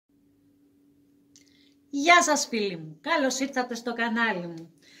Γεια σας φίλοι μου, καλώς ήρθατε στο κανάλι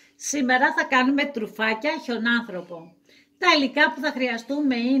μου. Σήμερα θα κάνουμε τρουφάκια χιονάνθρωπο. Τα υλικά που θα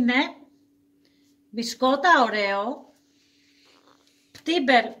χρειαστούμε είναι μπισκοτα oreo,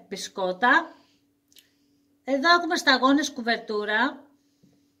 πτύμπερ μπισκοτα, εδώ έχουμε σταγόνες κουβερτουρα,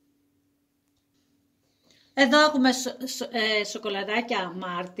 εδώ έχουμε σοκολατακια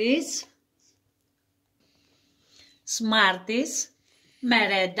smarties,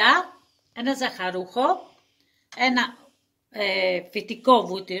 μερεντα, ένα ζαχαρουχο, ένα φυτικό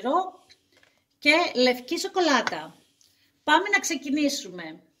βούτυρο και λευκή σοκολάτα. Πάμε να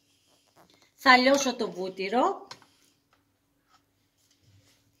ξεκινήσουμε. Θα λιώσω το βούτυρο.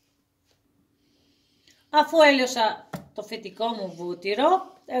 Αφού έλειωσα το φυτικό μου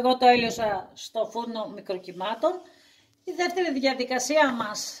βούτυρο, εγώ το έλειωσα στο φούρνο μικροκυμματων. Η δεύτερη διαδικασία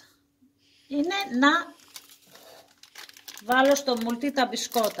μας είναι να βάλω στο μουλτί τα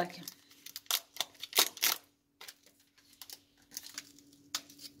μπισκότακια.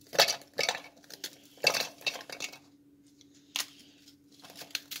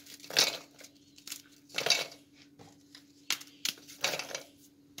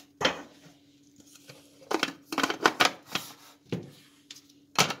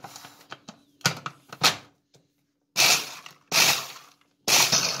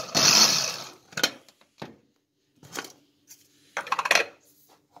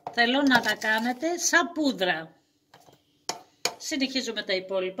 Θέλω να τα κάνετε σαν πούδρα. Συνεχίζουμε τα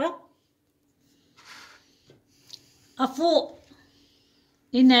υπόλοιπα. Αφού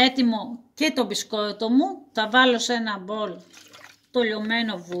είναι έτοιμο και το μπισκότο μου, θα βάλω σε ένα μπολ το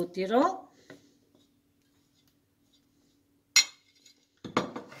λιωμένο βούτυρο.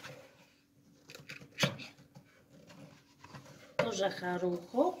 Το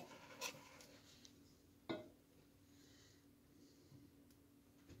ζαχαρουχο.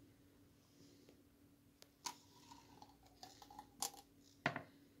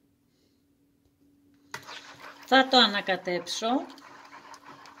 Θα το ανακατέψω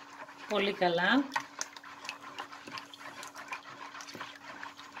πολύ καλά.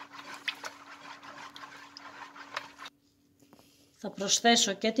 Θα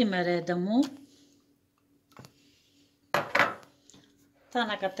προσθέσω και τη μερέντα μου. Θα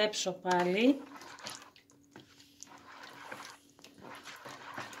ανακατέψω πάλι.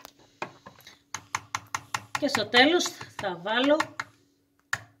 Και στο τέλος θα βάλω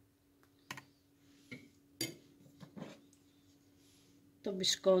το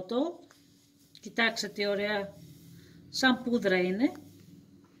μπισκότο. Κοιτάξτε τι ωραία, σαν πούδρα είναι.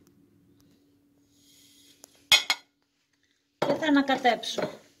 Και θα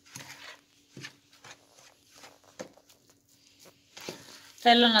ανακατέψω.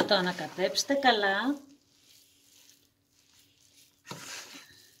 Θέλω να το ανακατέψετε καλά.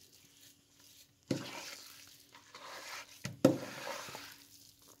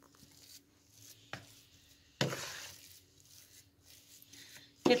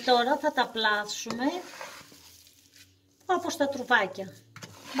 Και τώρα θα τα πλάσουμε όπως τα τρουφάκια,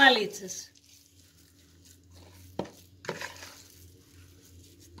 μπαλίτσες.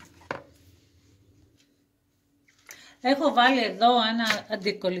 Έχω βάλει εδώ ένα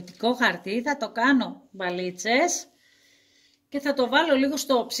αντικολλητικό χαρτί, θα το κάνω μπαλίτσες και θα το βάλω λίγο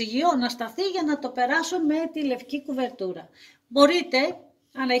στο ψυγείο να σταθεί για να το περάσω με τη λευκή κουβερτούρα. Μπορείτε,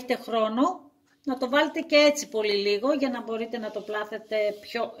 αν έχετε χρόνο, να το βάλετε και έτσι πολύ λίγο για να μπορείτε να το πλάθετε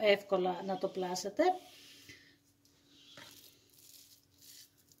πιο εύκολα να το πλάσετε.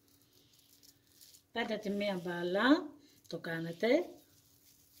 Παίρνετε μία μπάλα, το κάνετε.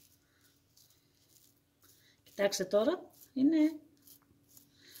 Κοιτάξτε τώρα, είναι...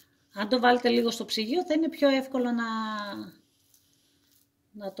 Αν το βάλετε λίγο στο ψυγείο θα είναι πιο εύκολο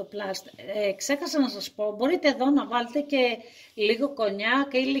να το πλάσετε. Ξέχασα να σας πω, μπορείτε εδώ να βάλετε και λίγο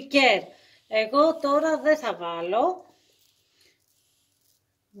κονιάκ ή λικέρ. Εγώ τώρα δεν θα βάλω.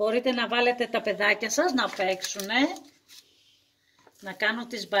 Μπορείτε να βάλετε τα παιδάκια σας να παίξουνε, να κάνουν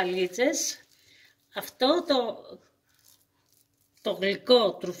τις μπαλίτσες. Αυτό το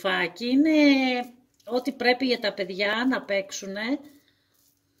γλυκό τρουφάκι είναι ό,τι πρέπει για τα παιδιά να παίξουνε.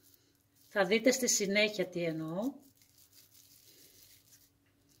 Θα δείτε στη συνέχεια τι εννοώ.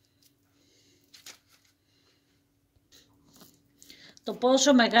 Το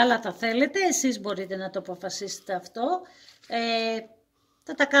πόσο μεγάλα τα θέλετε, εσείς μπορείτε να το αποφασίσετε αυτό.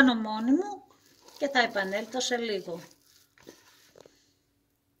 Θα τα κάνω μόνη μου και θα επανέλθω σε λίγο.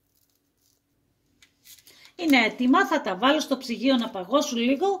 Είναι έτοιμα, θα τα βάλω στο ψυγείο να παγώσουν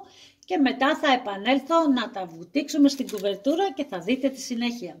λίγο και μετά θα επανέλθω να τα βουτήξουμε στην κουβερτούρα και θα δείτε τη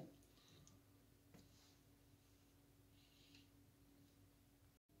συνέχεια.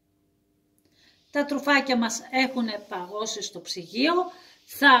 Τα τρουφάκια μας έχουν παγώσει στο ψυγείο.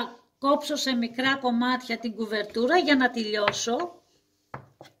 Θα κόψω σε μικρά κομμάτια την κουβερτούρα για να τη λιώσω.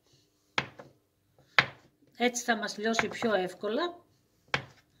 Έτσι θα μας λιώσει πιο εύκολα.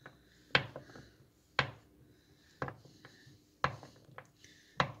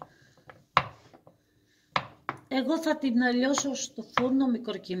 Εγώ θα την λιώσω στο φούρνο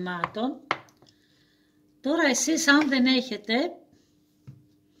μικροκυμμάτων. Τώρα εσείς αν δεν έχετε,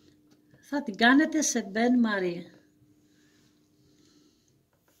 θα την κάνετε σε μπεν μαρί.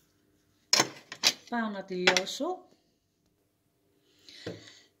 Πάω να τη λιώσω.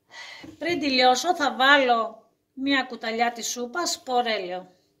 Πριν τη λιώσω θα βάλω μία κουταλιά της σούπας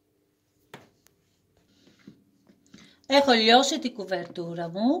σπορέλαιο. Έχω λιώσει την κουβερτούρα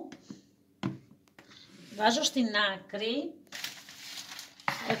μου. Βάζω στην άκρη.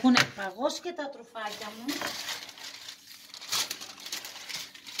 Έχουν παγώσει και τα τρουφάκια μου.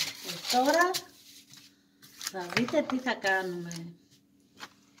 Και τώρα θα δείτε τι θα κάνουμε.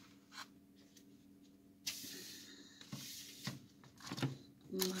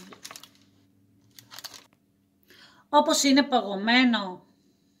 Όπως είναι παγωμένο,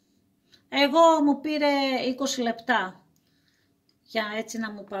 εγώ μου πήρε 20 λεπτά για έτσι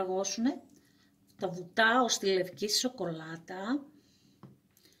να μου παγώσουνε. Τα βουτάω στη λευκή σοκολάτα.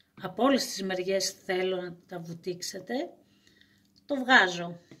 Από όλες τις μεριές θέλω να τα βουτήξετε. Το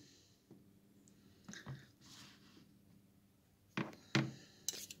βγάζω.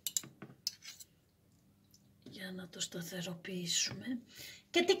 Για να το σταθεροποιήσουμε.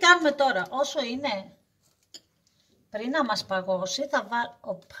 Και τι κάνουμε τώρα, όσο είναι πριν να μας παγώσει,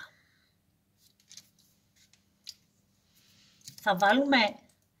 θα βάλουμε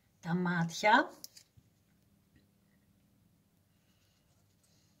τα μάτια.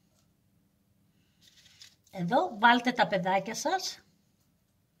 Εδώ βάλτε τα παιδάκια σας.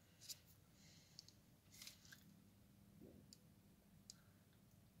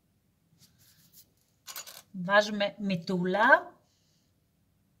 Βάζουμε μητούλα.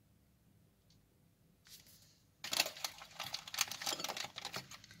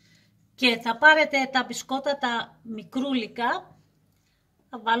 Και θα πάρετε τα μπισκότα τα μικρούλικα.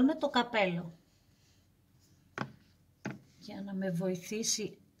 Θα βάλουμε το καπέλο. Για να με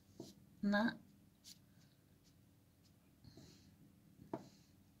βοηθήσει να...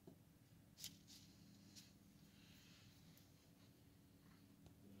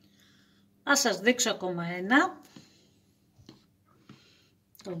 Ας σας δείξω ακόμα ένα.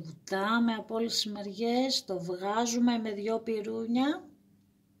 Το βουτάμε από όλες τις μεριές, το βγάζουμε με 2 πυρούνια.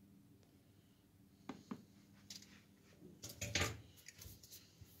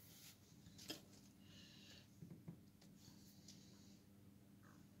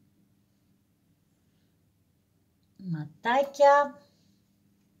 Ματάκια.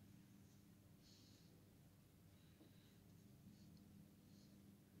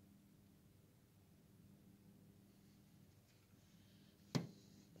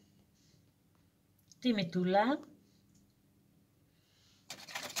 Τη μητούλα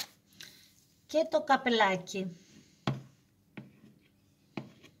και το καπελάκι.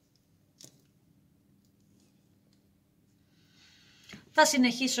 Θα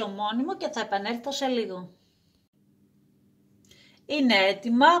συνεχίσω μόνιμο και θα επανέλθω σε λίγο. Είναι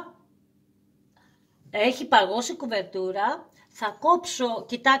έτοιμα. Έχει παγώσει η κουβερτούρα. Θα κόψω,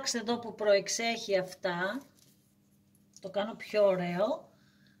 κοιτάξτε εδώ που προεξέχει αυτά. Το κάνω πιο ωραίο.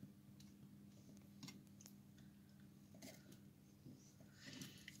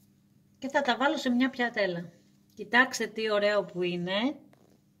 Και θα τα βάλω σε μια πιατέλα. Κοιτάξτε τι ωραίο που είναι.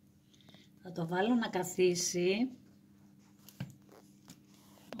 Θα το βάλω να καθίσει.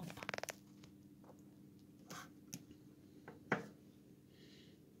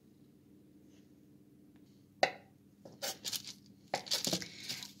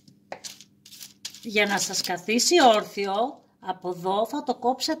 Για να σας καθίσει όρθιο, από εδώ θα το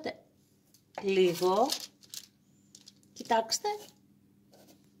κόψετε λίγο. Κοιτάξτε.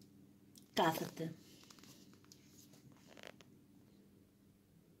 Κάθεται.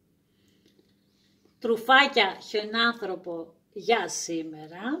 Τρουφάκια χιονάνθρωπο για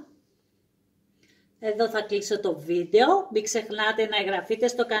σήμερα. Εδώ θα κλείσω το βίντεο. Μην ξεχνάτε να εγγραφείτε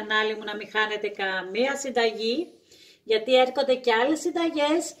στο κανάλι μου, να μην χάνετε καμία συνταγή, γιατί έρχονται και άλλες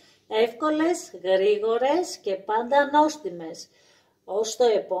συνταγές, εύκολες, γρήγορες και πάντα νόστιμες. Ως το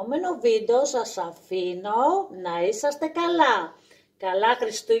επόμενο βίντεο σας αφήνω να είσαστε καλά. Καλά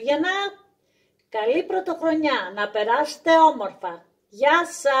Χριστούγεννα, καλή πρωτοχρονιά, να περάσετε όμορφα. Γεια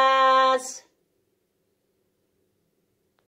σας!